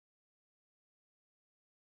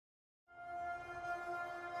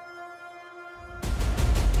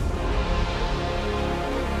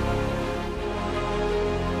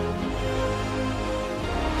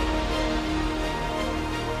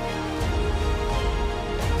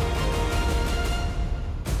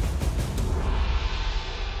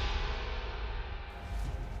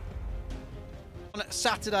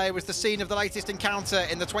Saturday was the scene of the latest encounter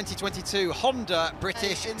in the 2022 Honda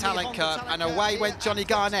British Talent Cup, and away went Johnny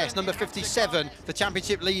Garness, number 57, the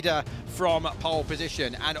championship leader from pole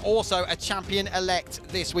position, and also a champion-elect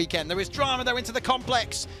this weekend. There was drama though into the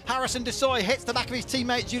complex. Harrison Desoy hits the back of his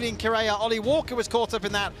teammate Julian Correa. Ollie Walker was caught up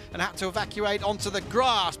in that and had to evacuate onto the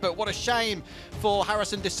grass, but what a shame for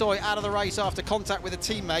Harrison Desoy, out of the race after contact with a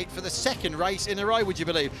teammate for the second race in a row, would you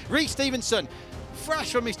believe. Rhys Stevenson,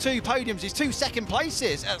 fresh from his two podiums, his two second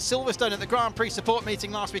places at Silverstone at the Grand Prix support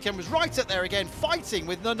meeting last weekend, was right up there again, fighting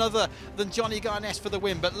with none other than Johnny Garness for the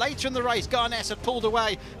win. But later in the race, Garness had pulled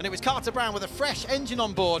away, and it was Carter Brown with a fresh engine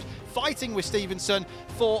on board, fighting with Stevenson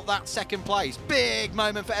for that second place. Big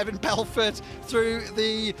moment for Evan Belford through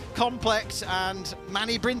the complex, and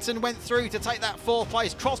Manny Brinton went through to take that fourth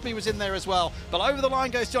place. Crosby was in there as well, but over the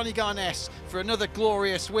line goes Johnny Garness for another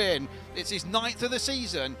glorious win. It's his 9th of the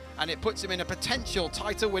season, and it puts him in a potential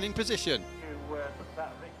title-winning position.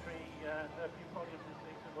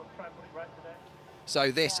 So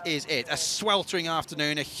this is it, a sweltering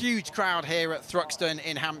afternoon, a huge crowd here at Thruxton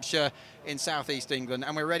in Hampshire in southeast England,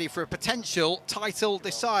 and we're ready for a potential title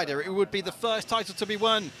decider. It would be the first title to be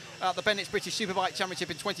won at the Bennett's British Superbike Championship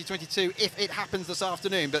in 2022 if it happens this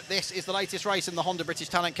afternoon. But this is the latest race in the Honda British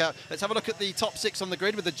Talent Cup. Let's have a look at the top 6 on the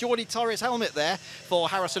grid with the Geordie Torres helmet there for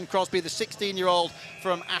Harrison Crosby, the 16-year-old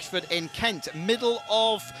from Ashford in Kent. Middle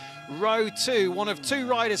of row 2, one of 2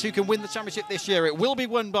 riders who can win the championship this year. It will be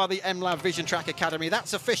won by the MLAV Vision Track Academy.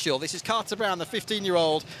 That's official. This is Carter Brown, the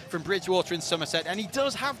 15-year-old from Bridgewater in Somerset, and he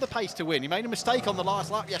does have the pace to win. He made a mistake on the last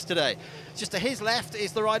lap yesterday. Just to his left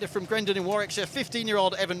is the rider from Grendon in Warwickshire,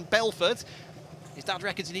 15-year-old Evan Belford. His dad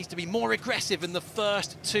reckons he needs to be more aggressive in the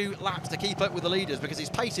first 2 laps to keep up with the leaders because his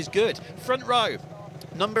pace is good. Front row,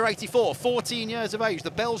 number 84, 14 years of age,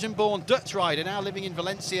 the Belgian-born Dutch rider now living in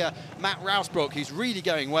Valencia, Matt Rousbrook, who's really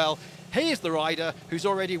going well. Here's the rider who's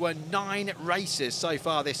already won 9 races so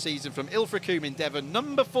far this season from Ilfracombe in Devon.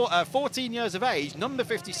 14 years of age, number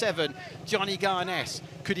 57, Johnny Garness.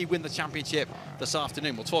 Could he win the championship this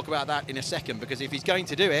afternoon? We'll talk about that in a second, because if he's going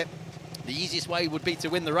to do it, the easiest way would be to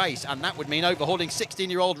win the race, and that would mean overhauling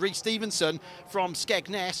 16-year-old Rhys Stevenson from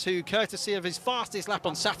Skegness, who, courtesy of his fastest lap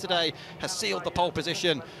on Saturday, has sealed the pole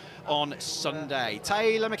position on Sunday.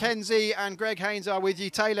 Taylor Mackenzie and Greg Haynes are with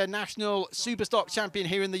you. Taylor, national Superstock champion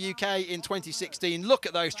here in the UK in 2016. Look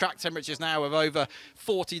at those track temperatures now of over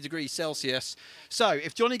 40 degrees Celsius. So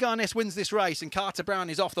if Johnny Garness wins this race and Carter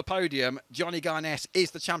Brown is off the podium, Johnny Garness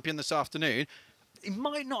is the champion this afternoon. It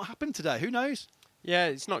might not happen today, who knows? Yeah,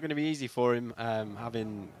 it's not going to be easy for him,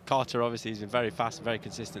 having Carter, obviously, he's been very fast, very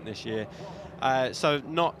consistent this year. So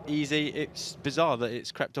not easy. It's bizarre that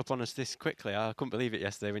it's crept up on us this quickly. I couldn't believe it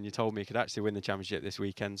yesterday when you told me he could actually win the championship this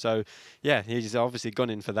weekend. So, yeah, he's obviously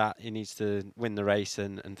gunning for that. He needs to win the race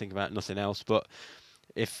and think about nothing else. But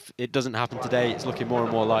if it doesn't happen today, it's looking more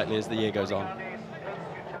and more likely as the year goes on.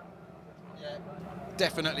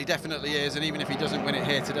 Definitely is, and even if he doesn't win it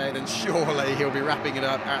here today, then surely he'll be wrapping it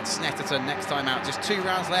up at Snetterton next time out. Just 2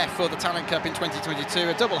 rounds left for the Talent Cup in 2022,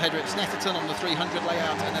 a double header at Snetterton on the 300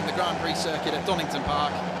 layout, and then the Grand Prix circuit at Donington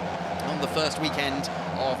Park on the first weekend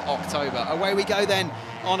of October. Away we go then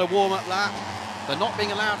on a warm-up lap. They're not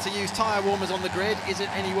being allowed to use tyre warmers on the grid. Is it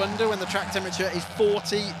any wonder when the track temperature is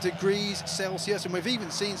 40 degrees Celsius? And we've even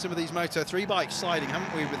seen some of these Moto3 bikes sliding,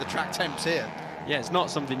 haven't we, with the track temps here? Yeah, it's not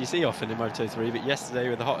something you see often in Moto3, but yesterday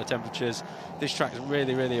with the hotter temperatures, this track's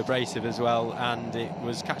really abrasive as well, and it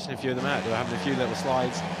was catching a few of them out. They were having a few little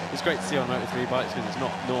slides. It's great to see on Moto3 bikes because it's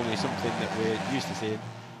not normally something that we're used to seeing.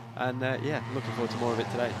 And yeah, looking forward to more of it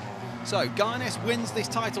today. So Garness wins this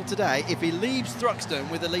title today if he leaves Thruxton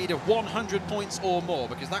with a lead of 100 points or more,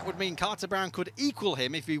 because that would mean Carter Brown could equal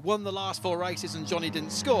him if he won the last 4 races and Johnny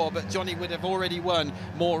didn't score, but Johnny would have already won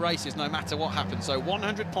more races no matter what happened. So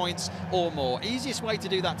 100 points or more. Easiest way to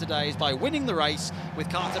do that today is by winning the race with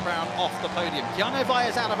Carter Brown off the podium. Keanu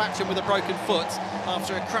Vaya's out of action with a broken foot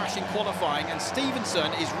after a crash in qualifying, and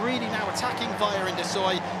Stevenson is really now attacking Vaya and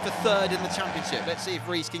Desoy for 3rd in the championship. Let's see if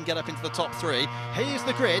Rhys can get up into the top 3. Here's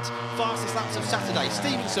the grid. Fastest laps of Saturday.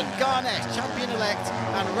 Stevenson, Garness, champion-elect,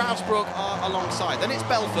 and Rousbrook are alongside. Then it's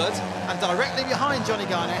Belford, and directly behind Johnny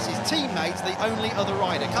Garness, his teammate, the only other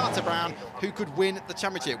rider, Carter Brown, who could win the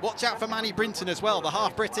championship. Watch out for Manny Brinton as well, the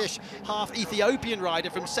half-British, half-Ethiopian rider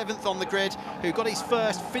from 7th on the grid, who got his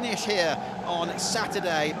first finish here on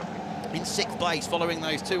Saturday in 6th place, following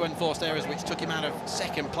those 2 unforced errors which took him out of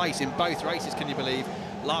 2nd place in both races, can you believe,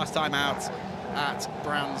 last time out at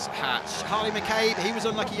Brands Hatch. Harley McCabe, he was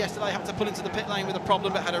unlucky yesterday, had to pull into the pit lane with a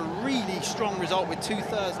problem, but had a really strong result with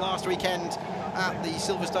 2/3 last weekend at the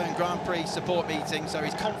Silverstone Grand Prix support meeting, so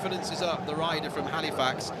his confidence is up, the rider from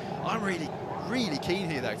Halifax. I'm really really keen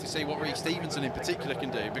here, though, to see what Reece Stevenson in particular can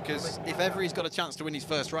do, because if ever he's got a chance to win his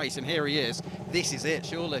first race, and here he is, this is it,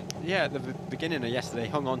 surely. Yeah, at the beginning of yesterday,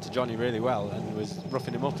 hung on to Johnny really well and was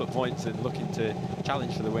roughing him up at points and looking to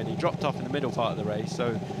challenge for the win. He dropped off in the middle part of the race,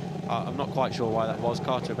 so I'm not quite sure why that was.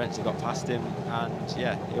 Carter eventually got past him, and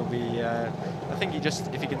yeah, he'll be. I think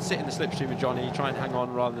if he can sit in the slipstream with Johnny, try and hang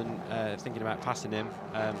on rather than thinking about passing him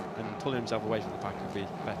and pulling himself away from the pack, would be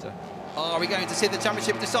better. Are we going to see the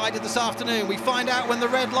championship decided this afternoon? We find out when the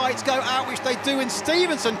red lights go out, which they do, and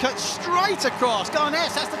Stevenson cuts straight across.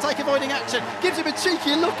 Garness has to take avoiding action, gives him a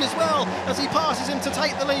cheeky look as well as he passes him to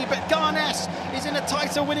take the lead, but Garness is in a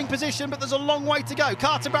tighter winning position, but there's a long way to go.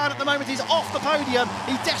 Carter Brown at the moment is off the podium.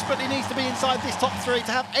 He desperately needs to be inside this top three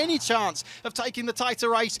to have any chance of taking the tighter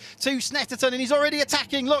race to Snetterton, and he's already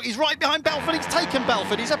attacking. Look, he's right behind Belford. He's taken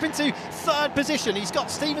Belford. He's up into third position. He's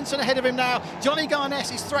got Stevenson ahead of him now. Johnny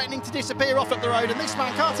Garness is threatening to disappear off up the road, and this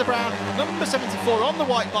man, Carter Brown, number 74 on the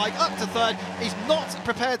white bike, up to third. He's not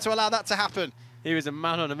prepared to allow that to happen. He was a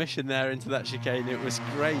man on a mission there into that chicane. It was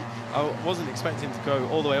great. I wasn't expecting him to go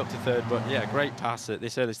all the way up to third, but yeah, great pass at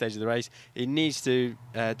this early stage of the race. He needs to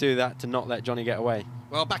do that to not let Johnny get away.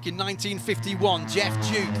 Well, back in 1951, Jeff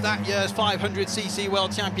Duke, that year's 500cc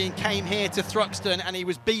world champion, came here to Thruxton, and he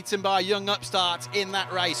was beaten by a young upstart in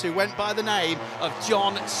that race who went by the name of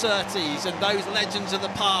John Surtees. And those legends of the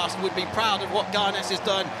past would be proud of what Garness has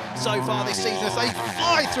done so far this season as they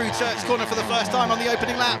fly through Church Corner for the first time on the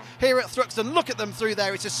opening lap here at Thruxton. Look at them through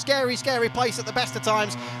there. It's a scary, scary place at the best of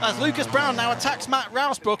times as Lucas Brown now attacks Matt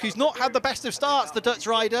Rousbrook, who's not had the best of starts, the Dutch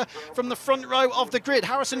rider, from the front row of the grid.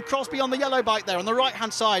 Harrison Crosby on the yellow bike there on the right-hand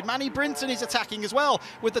side. Manny Brinton is attacking as well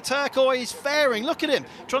with the turquoise fairing. Look at him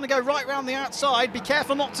trying to go right round the outside. Be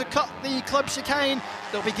careful not to cut the club chicane.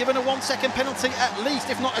 They'll be given a 1 second penalty at least,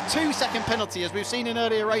 if not a 2 second penalty, as we've seen in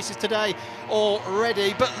earlier races today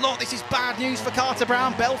already. But look, this is bad news for Carter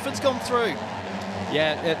Brown. Belford's gone through.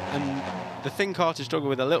 Yeah, and the thing Carter struggled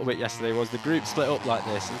with a little bit yesterday was the group split up like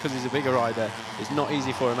this, and because he's a bigger rider, it's not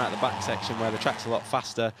easy for him out the back section where the track's a lot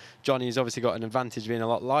faster. Johnny's obviously got an advantage being a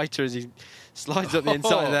lot lighter as he slides up the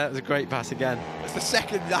inside of there. It was a great pass again. It's the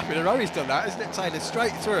second lap in a row he's done that, isn't it, Taylor?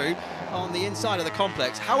 Straight through on the inside of the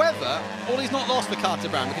complex. However, all is not lost for Carter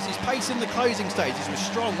Brown, because his pace in the closing stages was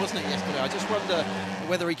strong, wasn't it, yesterday? I just wonder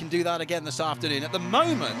whether he can do that again this afternoon. At the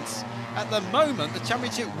moment, the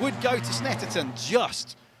championship would go to Snetterton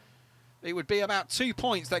just. It would be about 2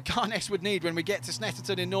 points that Garness would need when we get to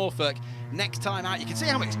Snetterton in Norfolk next time out. You can see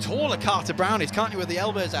how much taller Carter Brown is, can't you, with the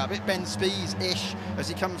elbows out? A bit Ben Spies-ish as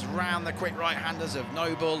he comes round the quick right-handers of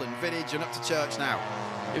Noble and Village and up to Church now.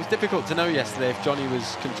 It was difficult to know yesterday if Johnny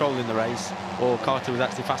was controlling the race or Carter was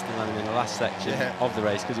actually faster than him in the last section of the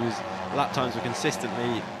race, because lap times were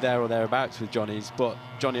consistently there or thereabouts with Johnny's, but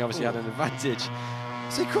Johnny obviously had an advantage.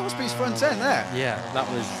 See Crosby's front end there. Yeah,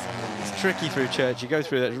 it's tricky through Church. You go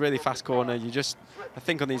through that really fast corner. I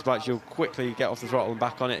think on these bikes you'll quickly get off the throttle and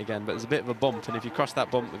back on it again, but there's a bit of a bump, and if you cross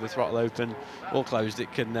that bump with the throttle open or closed,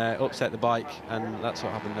 it can upset the bike, and that's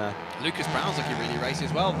what happened there. Lucas Brown's looking really racy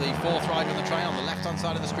as well. The fourth rider on the train on the left-hand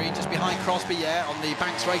side of the screen, just behind Crosby, on the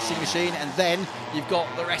Banks Racing machine, and then you've got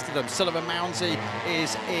the rest of them. Sullivan Mounsey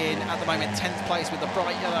is in, at the moment, 10th place with the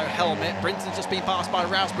bright yellow helmet. Brinton's just been passed by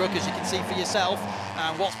Rousbrook, as you can see for yourself.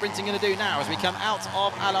 And what's Brinton going to do now as we come out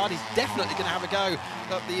of Allard? He's definitely going to have a go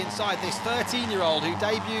up the inside. This 13-year-old who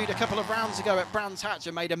debuted a couple of rounds ago at Brands Hatch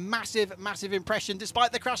and made a massive, massive impression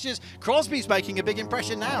despite the crashes. Crosby's making a big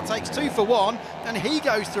impression now, takes 2 for 1, and he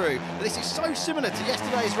goes through. But this is so similar to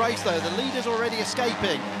yesterday's race, though. The leader's already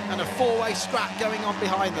escaping and a 4-way scrap going on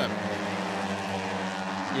behind them.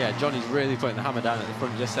 Yeah, Johnny's really putting the hammer down at the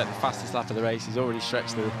front. Just set the fastest lap of the race. He's already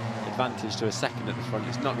stretched the advantage to a second at the front.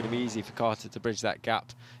 It's not going to be easy for Carter to bridge that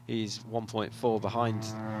gap. He's 1.4 behind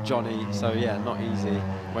Johnny, so yeah, not easy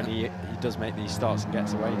when he does make these starts and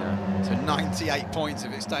gets away now. So 98 points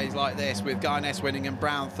if it stays like this, with Garness winning and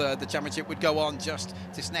Brown third. The championship would go on just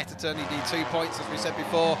to Snetterton. He'd need 2 points, as we said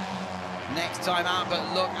before, next time out.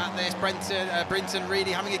 But look at this, Brinton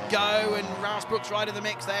really having a go, and Rousbrook's right in the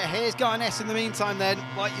mix there. Here's Garness in the meantime then,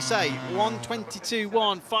 like you say,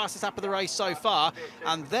 1:22.1, fastest lap of the race so far.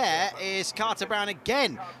 And there is Carter Brown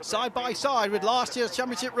again, side by side with last year's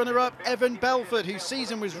championship runner-up Evan Belford, whose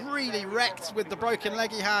season was really wrecked with the broken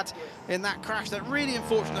leg he had in that crash, that really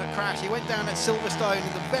unfortunate crash. He went down at Silverstone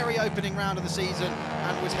in the very opening round of the season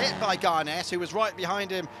and was hit by Garness, who was right behind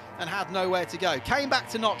him and had nowhere to go. Came back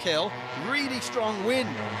to Knockhill, really strong win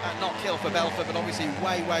at Knockhill for Belford, but obviously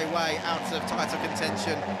way, way, way out of title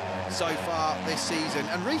contention. so far this season.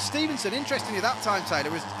 And Reece Stevenson, interestingly, that time,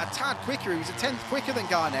 Taylor, was a tad quicker. He was a 10th quicker than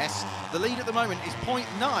Garness. The lead at the moment is 0.9,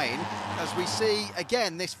 as we see,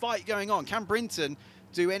 again, this fight going on. Can Brinton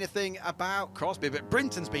do anything about Crosby? But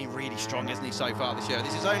Brinton's been really strong, hasn't he, so far this year?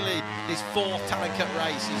 This is only his 4th Talent Cup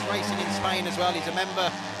race. He's racing in Spain as well. He's a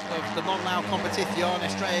member of the Non-Lao Competición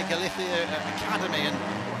Estrella Galicia Academy, and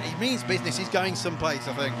he means business. He's going someplace,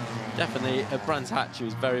 I think. Definitely. Brands Hatch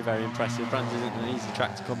was very, very impressive. Brands isn't an easy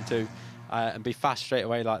track to come to and be fast straight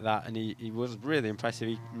away like that, and he was really impressive.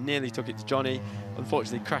 He nearly took it to Johnny.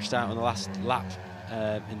 Unfortunately, crashed out on the last lap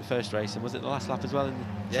in the first race, and was it the last lap as well? In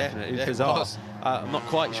the second? It was bizarre. It was. I'm not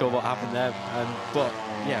quite sure what happened there, but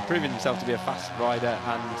yeah, proving himself to be a fast rider,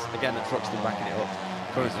 and again at Thruxton backing it up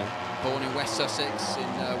currently. Born in West Sussex,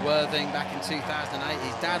 in Worthing back in 2008.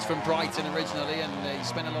 His dad's from Brighton originally, and he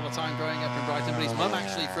spent a lot of time growing up in Brighton, but his mum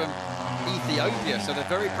actually from Ethiopia, so they're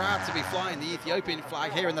very proud to be flying the Ethiopian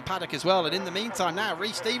flag here in the paddock as well. And in the meantime now,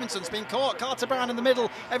 Reece Stevenson's been caught, Carter Brown in the middle,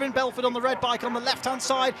 Evan Belford on the red bike on the left-hand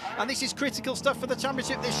side, and this is critical stuff for the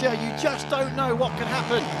championship this year. You just don't know what can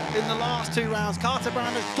happen in the last 2 rounds. Carter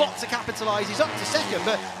Brown has got to capitalise. He's up to second,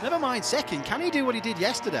 but never mind second. Can he do what he did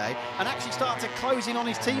yesterday and actually start to close in on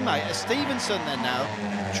his teammate? As Stevenson then now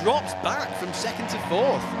drops back from second to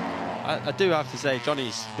 4th. I do have to say,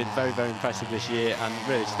 Johnny's been very, very impressive this year and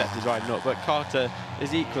really stepped his riding up. But Carter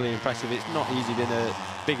is equally impressive. It's not easy being a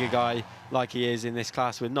bigger guy like he is in this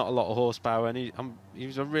class with not a lot of horsepower. And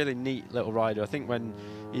he's a really neat little rider. I think when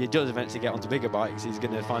he does eventually get onto bigger bikes, he's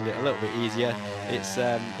going to find it a little bit easier. It's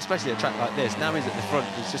especially a track like this. Now he's at the front,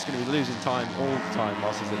 he's just going to be losing time all the time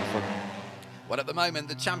whilst he's at the front. Well, at the moment,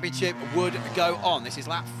 the championship would go on. This is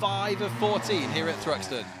lap 5 of 14 here at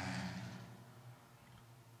Thruxton.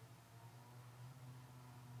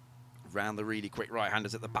 Round the really quick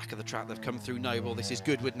right-handers at the back of the track. They've come through Noble. This is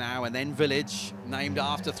Goodwood now, and then Village, named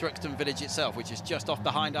after Thruxton Village itself, which is just off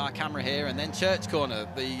behind our camera here, and then Church Corner,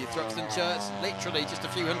 the Thruxton Church, literally just a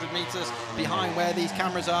few hundred metres behind where these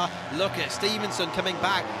cameras are. Look at Stevenson coming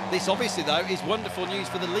back. This, obviously, though, is wonderful news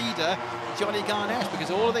for the leader, Johnny Garnett,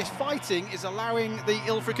 because all of this fighting is allowing the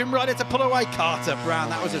Ilfracombe rider to pull away. Carter Brown,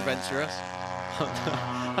 that was adventurous.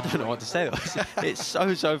 I don't know what to say. It's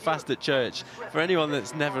so fast at Church. For anyone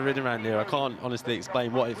that's never ridden around here, I can't honestly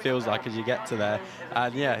explain what it feels like as you get to there.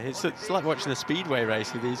 And yeah, it's like watching a speedway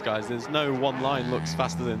race with these guys. There's no one line looks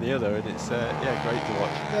faster than the other, and it's yeah, great to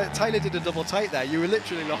watch. Taylor did a double take there. You were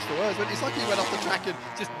literally lost for words, but it's like he went off the track and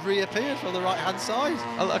just reappeared from the right-hand side.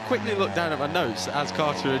 I quickly looked down at my notes as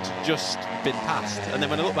Carter had just been passed, and then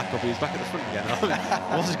when I looked back up, he was back at the front again.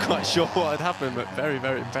 I wasn't quite sure what had happened, but very,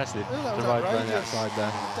 very impressive to ride around the outside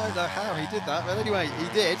there. I don't know how he did that, but anyway, he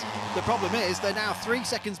did. The problem is they're now 3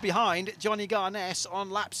 seconds behind Johnny Garness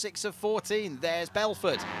on lap 6 of 14. There's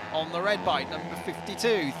Belford on the red bike, number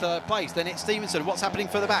 52, 3rd place. Then it's Stevenson. What's happening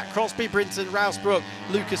further back? Crosby, Brinton, Rousebrook,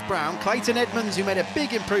 Lucas Brown, Clayton Edmonds, who made a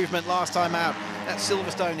big improvement last time out at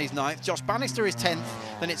Silverstone, is 9th. Josh Bannister is 10th.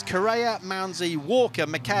 Then it's Correa, Mounsey, Walker,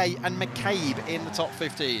 McKay and McCabe in the top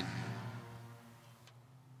 15.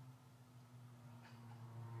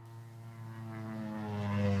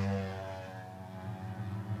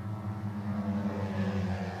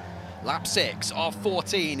 Lap 6 of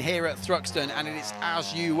 14 here at Thruxton, and it's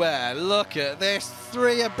as you were. Look at this,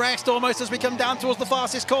 3 abreast almost as we come down towards the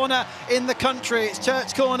fastest corner in the country. It's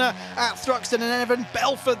Church Corner at Thruxton, and Evan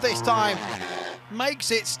Belford this time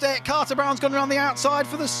makes it stick. Carter Brown's gone around the outside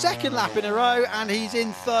for the 2nd lap in a row, and he's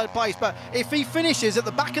in 3rd place. But if he finishes at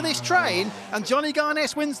the back of this train and Johnny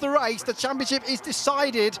Garness wins the race, the championship is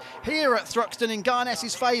decided here at Thruxton in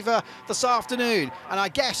Garness's favour this afternoon. And I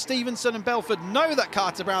guess Stevenson and Belford know that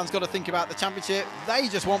Carter Brown's got to think about the championship. They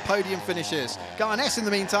just want podium finishes. Garness, in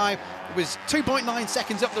the meantime, was 2.9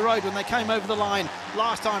 seconds up the road when they came over the line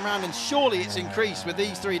last time round, and surely it's increased with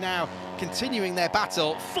these 3 now continuing their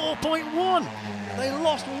battle. 4.1. They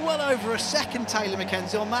lost well over a second, Taylor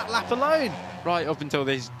Mackenzie, on that lap alone. Right up until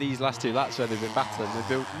these last 2 laps where they've been battling, they've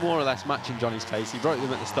been more or less matching Johnny's pace. He broke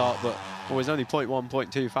them at the start, but always only 0.1,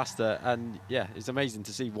 0.2 faster. And yeah, it's amazing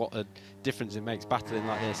to see what a difference it makes battling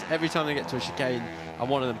like this. Every time they get to a chicane and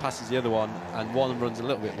one of them passes the other one and one runs a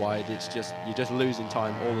little bit wide, it's just, you're just losing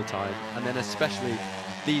time all the time. And then especially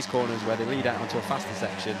these corners where they lead out onto a faster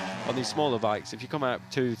section on these smaller bikes, if you come out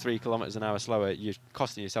 2-3 kilometres an hour slower, you're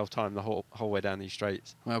costing yourself time the whole way down these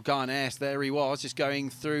straights. Well, Garness, there he was, just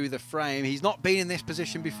going through the frame. He's not been in this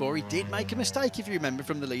position before. He did make a mistake, if you remember,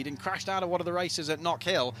 from the lead and crashed out of one of the races at Knock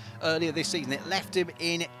Hill earlier this season. It left him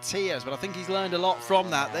in tears, but I think he's learned a lot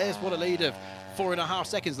from that. There's what a lead of 4.5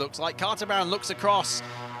 seconds looks like. Carter Brown looks across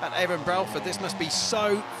at Evan Brelford. This must be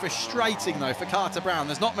so frustrating, though, for Carter Brown.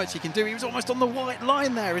 There's not much he can do. He was almost on the white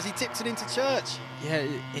line there as he tipped it into Church. Yeah,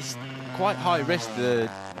 it's quite high risk, the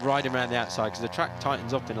riding around the outside, because the track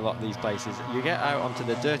tightens up in a lot of these places. You get out onto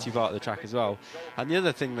the dirty part of the track as well. And the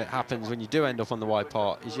other thing that happens when you do end up on the wide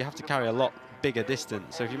part is you have to carry a lot bigger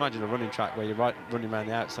distance. So if you imagine a running track where you're running around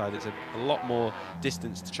the outside, it's a lot more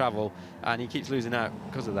distance to travel, and he keeps losing out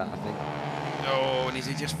because of that, I think. Oh, and is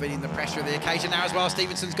he just feeling the pressure of the occasion now as well?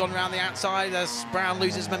 Stevenson's gone around the outside as Brown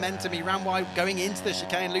loses momentum. He ran wide going into the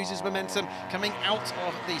chicane, loses momentum coming out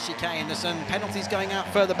of the chicane. There's some penalties going out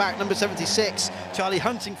further back. Number 76, Charlie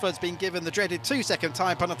Huntingford's been given the dreaded 2-second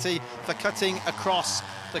time penalty for cutting across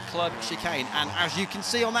the club chicane. And as you can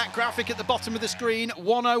see on that graphic at the bottom of the screen,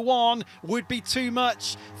 101 would be too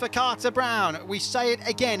much for Carter Brown. We say it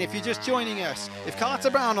again if you're just joining us. If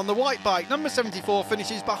Carter Brown on the white bike, number 74,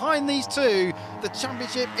 finishes behind these two, the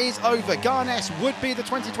championship is over. Garness would be the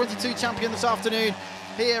 2022 champion this afternoon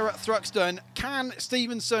here at Thruxton. Can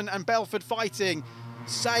Stevenson and Belford fighting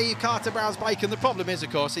save Carter Brown's bike? And the problem is,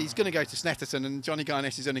 of course, he's going to go to Snetterton, and Johnny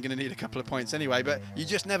Garness is only going to need a couple of points anyway, but you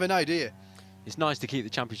just never know, do you? It's nice to keep the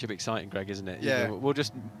championship exciting, Greg, isn't it? Yeah. You know, we'll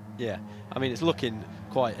just, yeah. I mean, it's looking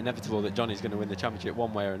quite inevitable that Johnny's going to win the championship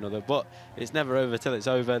one way or another, but it's never over till it's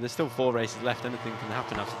over. There's still 4 races left. Anything can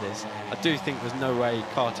happen after this. I do think there's no way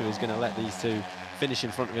Carter is going to let these two finish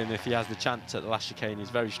in front of him if he has the chance at the last chicane.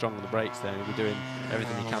 He's very strong on the brakes there, and he'll be doing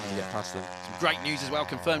everything he can to get past them. Some great news as well,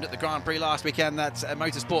 confirmed at the Grand Prix last weekend, that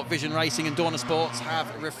Motorsport Vision Racing and Dorna Sports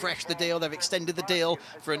have refreshed the deal. They've extended the deal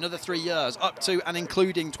for another 3 years, up to and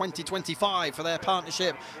including 2025 for their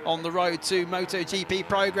partnership on the road to MotoGP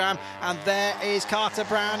programme. And there is Carter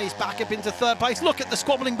Brown. He's back up into 3rd place. Look at the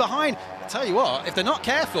squabbling behind. I tell you what, if they're not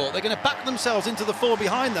careful, they're going to back themselves into the 4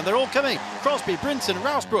 behind them. They're all coming. Crosby, Brinton,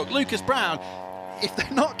 Rousebrook, Lucas Brown. If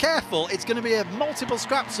they're not careful, it's going to be a multiple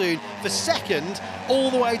scrap soon for 2nd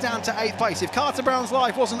all the way down to 8th place. If Carter Brown's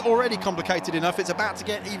life wasn't already complicated enough, it's about to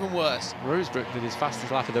get even worse. Roosbrook did his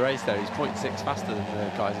fastest lap of the race there. He's 0.6 faster than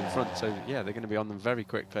the guys in front. So, yeah, they're going to be on them very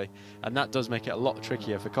quickly. And that does make it a lot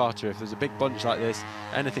trickier for Carter. If there's a big bunch like this,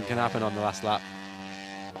 anything can happen on the last lap.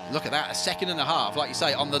 Look at that, 1.5 seconds, like you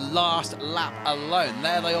say, on the last lap alone.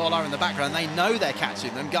 There they all are in the background. They know they're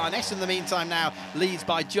catching them. Garness, in the meantime, now leads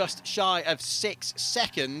by just shy of 6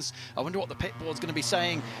 seconds. I wonder what the pit board's going to be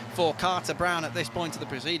saying for Carter Brown at this point of the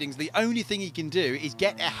proceedings. The only thing he can do is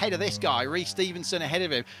get ahead of this guy, Rhys Stevenson, ahead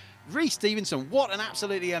of him. Rhys Stevenson, what an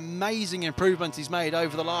absolutely amazing improvement he's made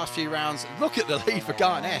over the last few rounds. Look at the lead for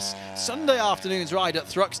Garness. Sunday afternoon's ride at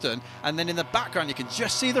Thruxton, and then in the background you can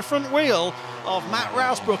just see the front wheel of Matt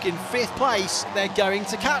Rousebrook in 5th place. They're going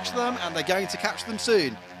to catch them, and they're going to catch them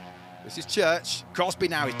soon. This is Church. Crosby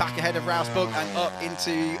now is back ahead of Rousebrook and up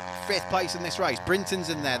into 5th place in this race. Brinton's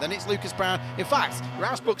in there, then it's Lucas Brown. In fact,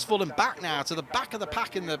 Rousebrook's fallen back now to the back of the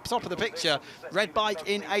pack in the top of the picture. Red bike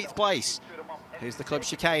in 8th place. Here's the club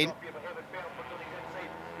chicane.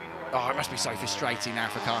 Oh, it must be so frustrating now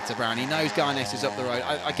for Carter Brown. He knows Garness is up the road.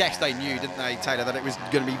 I guess they knew, didn't they, Taylor, that it was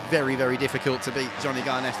going to be very, very difficult to beat Johnny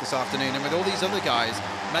Garness this afternoon. And with all these other guys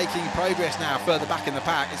making progress now further back in the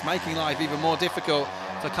pack, it's making life even more difficult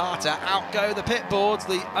for Carter. Out go the pit boards,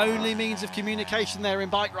 the only means of communication there in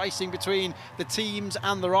bike racing between the teams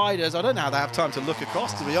and the riders. I don't know how they have time to look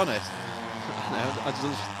across, to be honest. I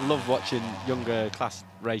just love watching younger class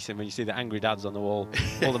racing when you see the angry dads on the wall,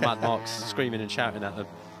 all the Mad Marks screaming and shouting at them.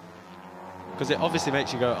 Because it obviously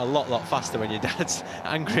makes you go a lot faster when your dad's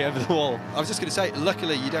angry over the wall. I was just going to say,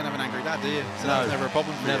 luckily you don't have an angry dad, do you? So no, that's never a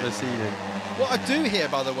problem for you. Never seen him. What I do hear,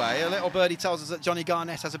 by the way, a little birdie tells us that Johnny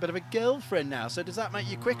Garness has a bit of a girlfriend now. So does that make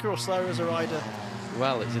you quicker or slower as a rider?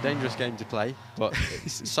 Well, it's a dangerous game to play, but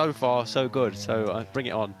it's so far so good. So bring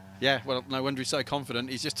it on. Yeah, well, no wonder he's so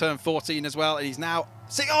confident. He's just turned 14 as well, and he's now...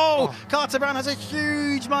 Oh! Carter Brown has a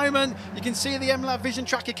huge moment. You can see the MLab Vision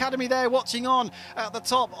Track Academy there watching on at the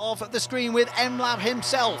top of the screen with MLab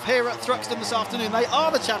himself here at Thruxton this afternoon. They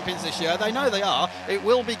are the champions this year. They know they are. It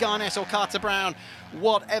will be Garness or Carter Brown,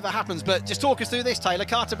 whatever happens. But just talk us through this, Taylor.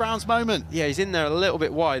 Carter Brown's moment. Yeah, he's in there a little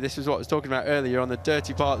bit wide. This was what I was talking about earlier on the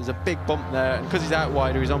dirty part. There's a big bump there, and because he's out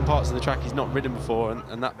wider, he's on parts of the track he's not ridden before,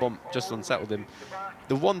 and that bump just unsettled him.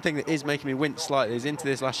 The one thing that is making me wince slightly is into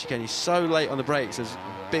this last chicane. He's so late on the brakes. There's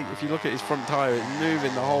big, if you look at his front tyre, it's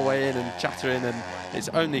moving the whole way in and chattering, and it's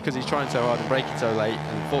only because he's trying so hard and braking so late,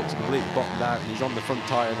 and the forks are completely bottomed out, and he's on the front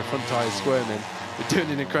tyre, and the front tyre is squirming. doing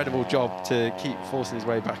an incredible job to keep forcing his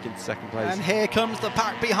way back into second place. And here comes the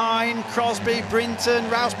pack behind. Crosby, Brinton,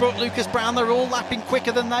 Rousbrook, Lucas Brown, they're all lapping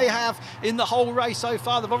quicker than they have in the whole race so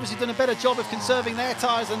far. They've obviously done a better job of conserving their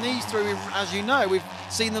tyres than these three. As you know, we've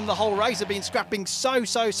seen them the whole race, have been scrapping so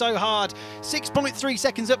hard. 6.3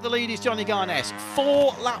 seconds up the lead is Johnny Garness.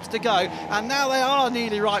 4 laps to go, and now they are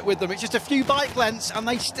nearly right with them. It's just a few bike lengths, and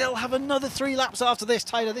they still have another 3 laps after this,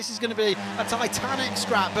 Taylor. This is going to be a titanic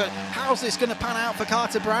scrap, but how's this going to pan out for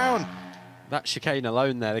Carter Brown? That chicane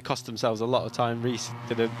alone there, they cost themselves a lot of time. Reese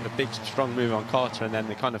did a big, strong move on Carter, and then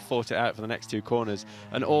they kind of fought it out for the next 2 corners.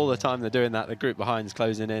 And all the time they're doing that, the group behind's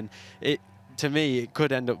closing in. To me, it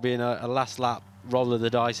could end up being a last lap roll of the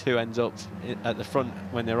dice who ends up at the front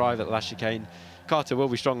when they arrive at the last chicane. Carter will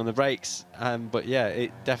be strong on the brakes, but yeah,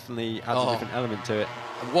 it definitely adds a different element to it.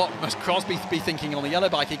 What must Crosby be thinking on the yellow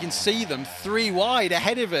bike? He can see them 3 wide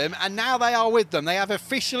ahead of him, and now they are with them. They have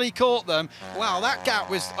officially caught them. Wow, that gap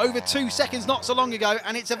was over 2 seconds not so long ago,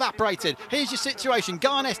 and it's evaporated. Here's your situation.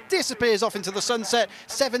 Garness disappears off into the sunset,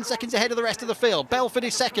 7 seconds ahead of the rest of the field. Belford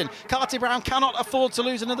is second. Carter Brown cannot afford to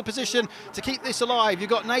lose another position to keep this alive.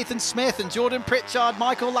 You've got Nathan Smith and Jordan Pritchard,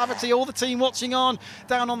 Michael Laverty, all the team watching on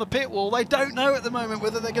down on the pit wall. They don't know at the moment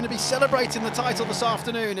whether they're going to be celebrating the title this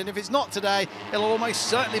afternoon, and if it's not today, it'll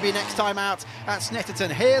almost certainly be next time out at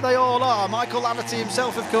Snetterton. Here they all are. Michael Laverty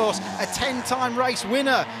himself, of course, a 10-time race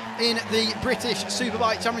winner in the British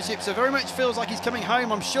Superbike Championship, so very much feels like he's coming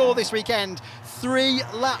home, I'm sure, this weekend. 3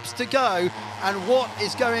 laps to go, and what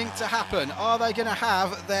is going to happen? Are they going to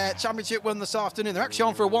have their championship won this afternoon? They're actually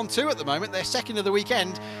on for a 1-2 at the moment. They're second of the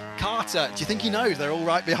weekend. Carter, do you think he knows they're all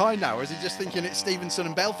right behind now, or is he just thinking it's Stevenson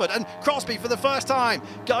and Belford? And Crosby, for the first time,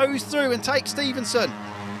 goes through and takes Stevenson.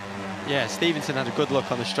 Yeah, Stevenson had a good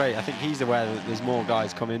look on the straight. I think he's aware that there's more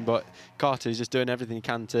guys coming, but Carter is just doing everything he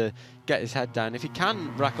can to get his head down. If he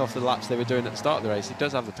can rack off the laps they were doing at the start of the race, he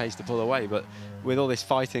does have the pace to pull away, but with all this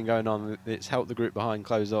fighting going on, it's helped the group behind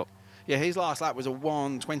close up. Yeah, his last lap was a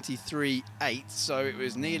 1:23.8, so it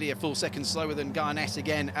was nearly a full second slower than Garness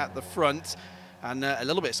again at the front, and a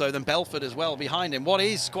little bit slower than Belford as well behind him. What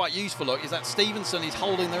is quite useful, look, is that Stevenson is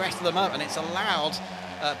holding the rest of them up, and it's allowed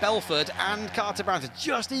Belford and Carter Brown to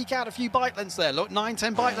just eke out a few bike lengths there. Look,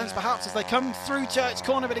 9-10 bike lengths perhaps as they come through Church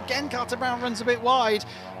Corner, but again Carter Brown runs a bit wide.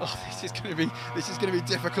 Oh, this is going to be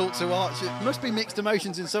difficult to watch. It must be mixed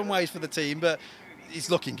emotions in some ways for the team, but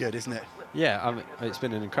it's looking good, isn't it? Yeah, it's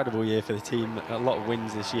been an incredible year for the team. A lot of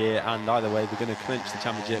wins this year, and either way, they're going to clinch the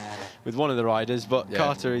championship with one of the riders. But yeah,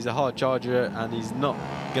 Carter, he's a hard charger, and he's not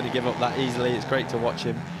going to give up that easily. It's great to watch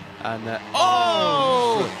him. And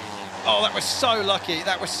Oh, that was so lucky.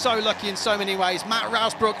 That was so lucky in so many ways. Matt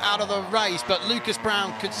Rousbrook out of the race, but Lucas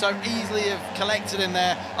Brown could so easily have collected him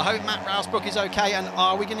there. I hope Matt Rousbrook is okay. And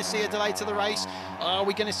are we going to see a delay to the race? Are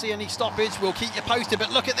we going to see any stoppage? We'll keep you posted.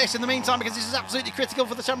 But look at this in the meantime, because this is absolutely critical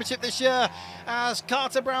for the championship this year. As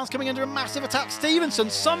Carter Brown's coming under a massive attack. Stevenson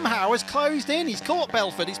somehow has closed in. He's caught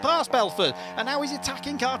Belford. He's passed Belford. And now he's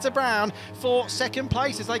attacking Carter Brown for second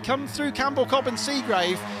place as they come through Campbell Cobb and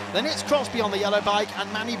Seagrave. Then it's Crosby on the yellow bike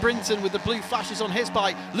and Manny Brinton with the blue flashes on his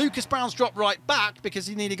bike. Lucas Brown's dropped right back because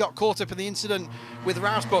he nearly got caught up in the incident with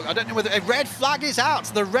Rousbrook. I don't know whether a red flag is out.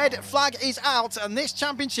 The red flag is out, and this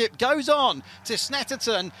championship goes on to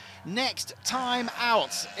Snetterton. Next time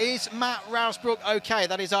out. Is Matt Rousbrook okay?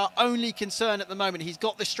 That is our only concern at the moment. He's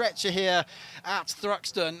got the stretcher here at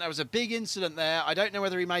Thruxton. There was a big incident there. I don't know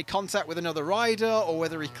whether he made contact with another rider or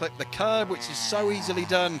whether he clipped the curb, which is so easily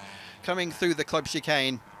done coming through the club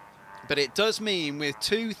chicane. But it does mean with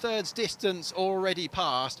 2/3 distance already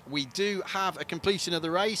passed, we do have a completion of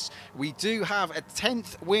the race. We do have a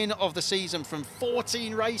 10th win of the season from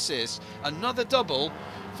 14 races. Another double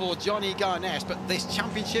for Johnny Garness. But this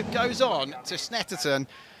championship goes on to Snetterton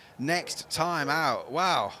next time out.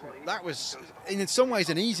 Wow, that was in some ways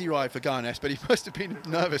an easy ride for Garness, but he must have been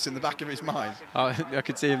nervous in the back of his mind. I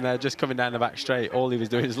could see him there just coming down the back straight. All he was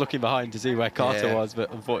doing is looking behind to see where Carter was,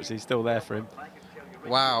 but unfortunately he's still there for him.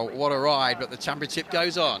 Wow, what a ride, but the championship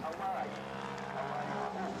goes on.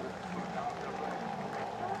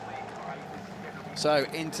 So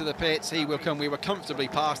into the pits he will come. We were comfortably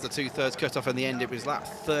past the 2/3 cut-off in the end. It was lap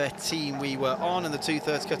 13 we were on, and the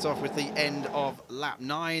 2/3 cut-off was the end of lap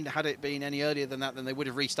 9. Had it been any earlier than that, then they would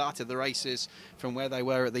have restarted the races from where they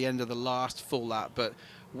were at the end of the last full lap. But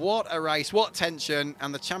what a race, what tension,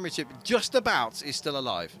 and the championship just about is still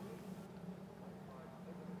alive.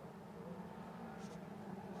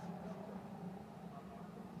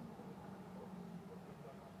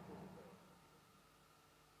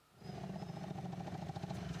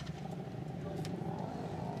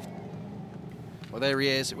 Well, there he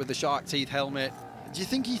is with the shark teeth helmet, Do you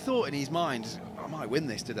think he thought in his mind, I might win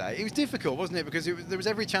this today? It was difficult, wasn't it? Because there was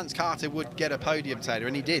every chance Carter would get a podium, Taylor,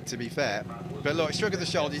 and he did, to be fair. But look, shrug of the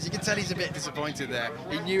shoulders. You can tell he's a bit disappointed there.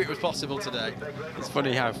 He knew it was possible today. It's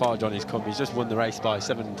funny how far Johnny's come. He's just won the race by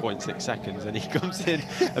 7.6 seconds, and he comes in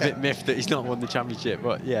a bit miffed that he's not won the championship.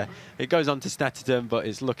 But yeah, it goes on to Snetterton, but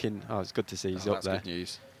it's looking, it's good to see he's up there. That's good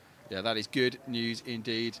news. Yeah, that is good news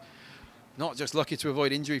indeed. Not just lucky to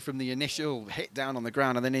avoid injury from the initial hit down on the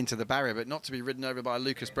ground and then into the barrier, but not to be ridden over by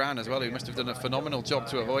Lucas Brown as well, who must have done a phenomenal job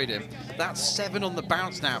to avoid him. That's 7 on the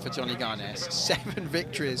bounce now for Johnny Garnes. 7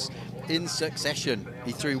 victories in succession.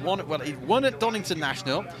 He threw one, well, he won at Donington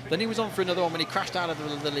National, then he was on for another one when he crashed out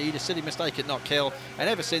of the lead, a silly mistake at Knock Hill, and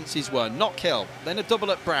ever since he's won Knock Hill, then a double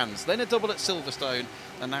at Brands, then a double at Silverstone,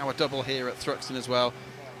 and now a double here at Thruxton as well.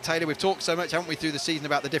 Taylor, we've talked so much, haven't we, through the season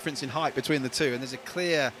about the difference in height between the two, and there's a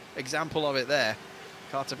clear example of it there.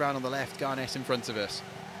 Carter Brown on the left, Garnes in front of us.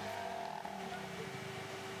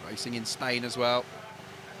 Racing in Spain as well.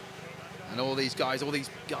 And all these guys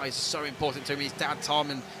are so important to me. His dad, Tom,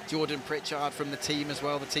 and Jordan Pritchard from the team as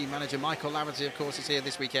well. The team manager, Michael Laverty, of course, is here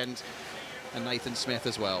this weekend, and Nathan Smith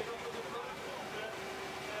as well.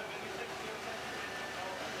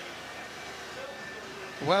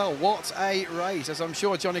 Well, what a race, as I'm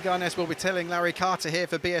sure Johnny Garnes will be telling Larry Carter here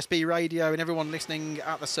for BSB Radio and everyone listening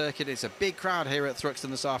at the circuit. It's a big crowd here at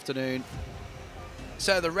Thruxton this afternoon.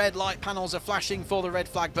 So the red light panels are flashing for the red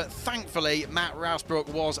flag, but thankfully Matt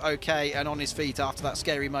Rousbrook was okay and on his feet after that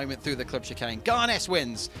scary moment through the club chicane. Garnes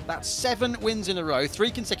wins. That's 7 wins in a row, 3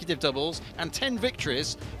 consecutive doubles and 10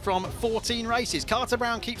 victories from 14 races. Carter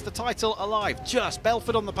Brown keeps the title alive. Just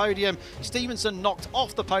Belford on the podium. Stevenson knocked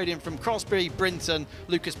off the podium from Crosby, Brinton.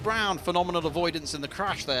 Lucas Brown, phenomenal avoidance in the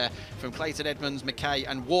crash there from Clayton Edmonds, McKay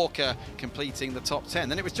and Walker completing the top 10.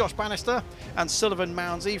 Then it was Josh Bannister and Sullivan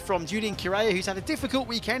Mounsey from Julian Correa, who's had a difficult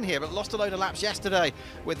weekend here, but lost a load of laps yesterday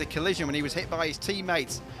with the collision when he was hit by his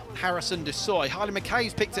teammates Harrison Desoy. Harley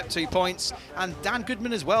McKay's picked up 2 points, and Dan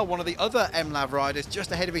Goodman as well, one of the other MLAV riders,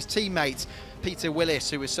 just ahead of his teammate Peter Willis,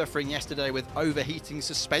 who was suffering yesterday with overheating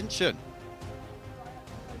suspension.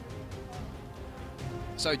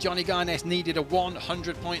 So Johnny Garnes needed a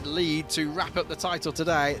 100-point lead to wrap up the title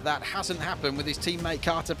today. That hasn't happened, with his teammate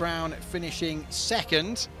Carter Brown finishing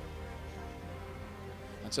second.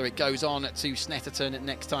 So it goes on to Snetterton at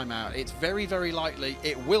next time out. It's very, very likely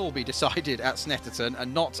it will be decided at Snetterton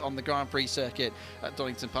and not on the Grand Prix circuit at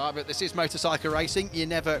Donington Park. But this is motorcycle racing. You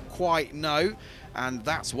never quite know. And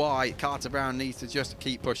that's why Carter Brown needs to just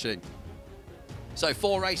keep pushing. So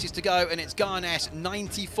 4 races to go, and it's Garnes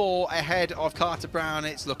 94 ahead of Carter Brown.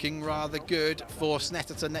 It's looking rather good for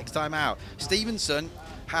Snetterton next time out. Stevenson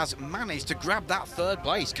has managed to grab that 3rd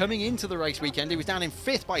place coming into the race weekend. He was down in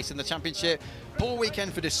 5th place in the championship. Poor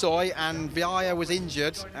weekend for Desoy, and Viaya was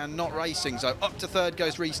injured and not racing. So up to 3rd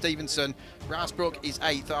goes Reece Stevenson. Rousbrook is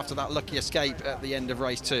 8th after that lucky escape at the end of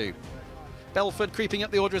race 2. Belford creeping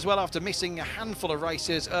up the order as well after missing a handful of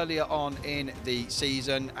races earlier on in the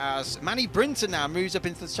season, as Manny Brinton now moves up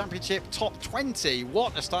into the championship top 20.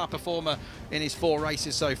 What a star performer in his 4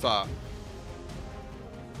 races so far.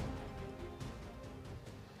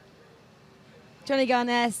 Johnny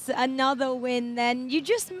Garnes, another win then. You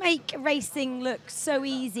just make racing look so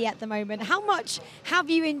easy at the moment. How much have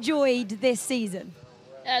you enjoyed this season?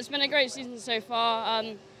 Yeah, it's been a great season so far.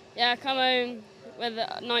 Yeah, I come home with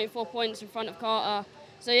 94 points in front of Carter.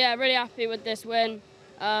 So yeah, really happy with this win.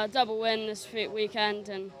 Double win this weekend,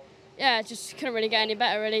 and yeah, just couldn't really get any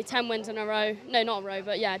better really. 10 wins in a row. No, not a row,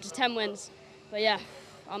 but yeah, just 10 wins. But yeah,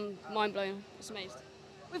 I'm mind blown. Just amazed.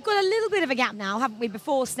 We've got a little bit of a gap now, haven't we,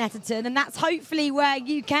 before Snetterton, and that's hopefully where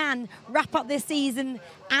you can wrap up this season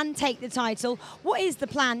and take the title. What is the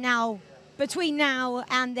plan now, between now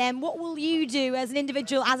and then? What will you do as an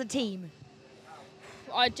individual, as a team?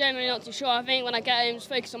 I'm generally not too sure. I think when I get home, just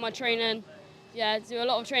focus on my training. Yeah, do a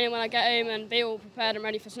lot of training when I get home and be all prepared and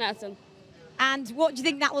ready for Snetterton. And what do you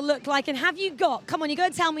think that will look like? And have you got, come on, you've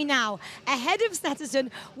got to tell me now, ahead of Snetterton,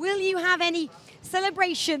 will you have any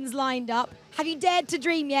celebrations lined up? Have you dared to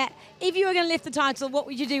dream yet? If you were going to lift the title, what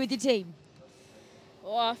would you do with your team?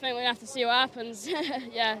 Well, I think we'll have to see what happens.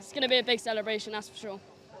 Yeah, it's going to be a big celebration, that's for sure.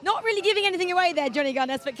 Not really giving anything away there, Johnny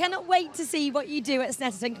Garnes, but cannot wait to see what you do at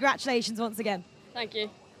Snetterton. Congratulations once again. Thank you.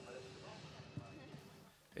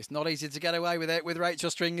 It's not easy to get away with it with Rachel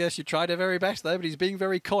Stringer. She tried her very best, though, but he's being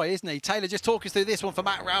very coy, isn't he? Taylor, just talk us through this one for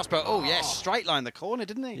Matt Rousbrook. Oh, yes, straight line the corner,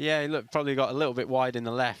 didn't he? Yeah, he probably got a little bit wide in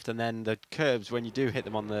the left, and then the curbs, when you do hit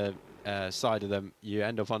them on the side of them, you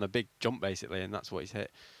end up on a big jump, basically, and that's what he's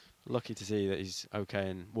hit. lucky to see that he's okay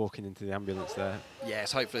and walking into the ambulance there.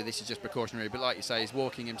 Yes, hopefully this is just precautionary, but like you say, he's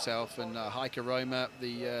walking himself. And Heike Roma,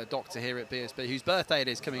 the doctor here at BSB, whose birthday it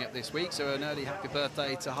is coming up this week, so an early happy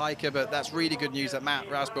birthday to Heike. But that's really good news that Matt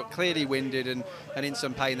Rausbrook, clearly winded and in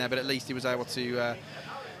some pain there, but at least he was able to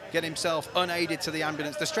get himself unaided to the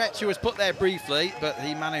ambulance. The stretcher was put there briefly, but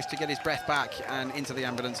he managed to get his breath back and into the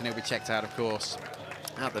ambulance, and he'll be checked out, of course,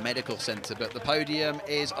 at the medical centre. But the podium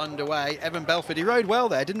is underway. Evan Belford, he rode well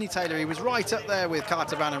there, didn't he, Taylor? He was right up there with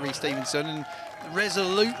Carter Brown and Reece Stevenson and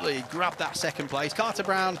resolutely grabbed that second place. Carter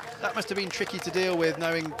Brown, that must have been tricky to deal with,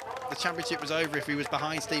 knowing the championship was over if he was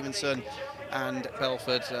behind Stevenson and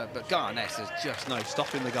Belford. But Garnett, there's just no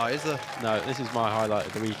stopping the guy, is there? No, this is my highlight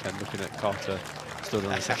of the weekend, looking at Carter stood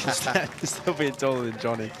on the second stand, still being taller than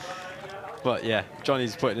Johnny. But yeah,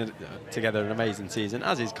 Johnny's putting together an amazing season,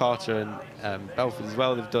 as is Carter and Belford as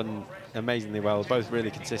well. They've done amazingly well, both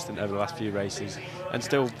really consistent over the last few races and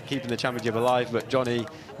still keeping the championship alive. But Johnny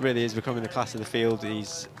really is becoming the class of the field.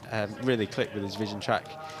 He's really clicked with his Vision Track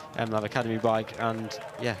Lab Academy bike, and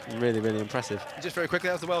yeah, really, really impressive. Just very quickly,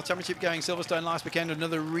 how's the World Championship going? Silverstone last weekend,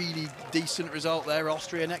 another really decent result there.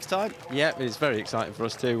 Austria next time. Yeah, it's very exciting for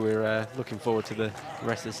us too. We're looking forward to the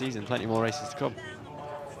rest of the season. Plenty more races to come.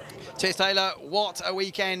 Cheers, Taylor. What a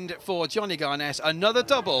weekend for Johnny Garnett. Another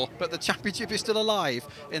double, but the championship is still alive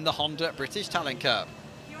in the Honda British Talent Cup.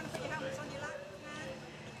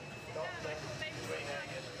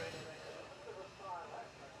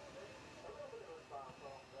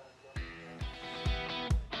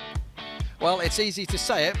 Well, it's easy to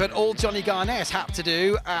say it, but all Johnny Garnett had to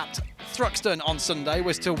do at Thruxton on Sunday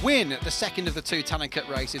was to win the second of the two Talent Cup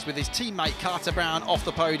races with his teammate Carter Brown off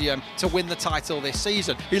the podium to win the title this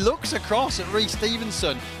season. He looks across at Reece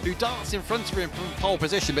Stevenson, who darts in front of him from pole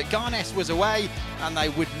position, but Garnett was away and they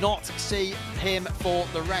would not see him for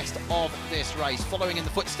the rest of this race, following in the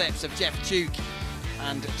footsteps of Jeff Duke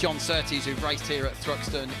and John Surtees, who've raced here at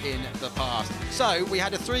Thruxton in the past. So we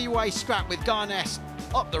had a three-way scrap with Garnett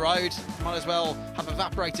up the road. Might as well have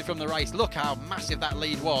evaporated from the race. Look how massive that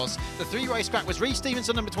lead was. The three-way scrap was Reece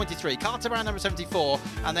Stevenson, number 23, Carter Brown, number 74,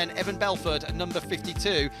 and then Evan Belford, number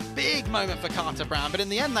 52. Big moment for Carter Brown, but in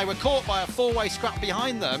the end they were caught by a four-way scrap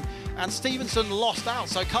behind them, and Stevenson lost out.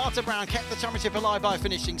 So Carter Brown kept the championship alive by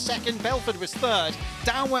finishing second. Belford was third.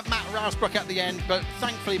 Down went Matt Rausbrook at the end, but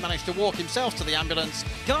thankfully managed to walk himself to the ambulance.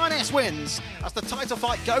 Garnett wins as the title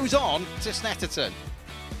fight goes on to Snetterton.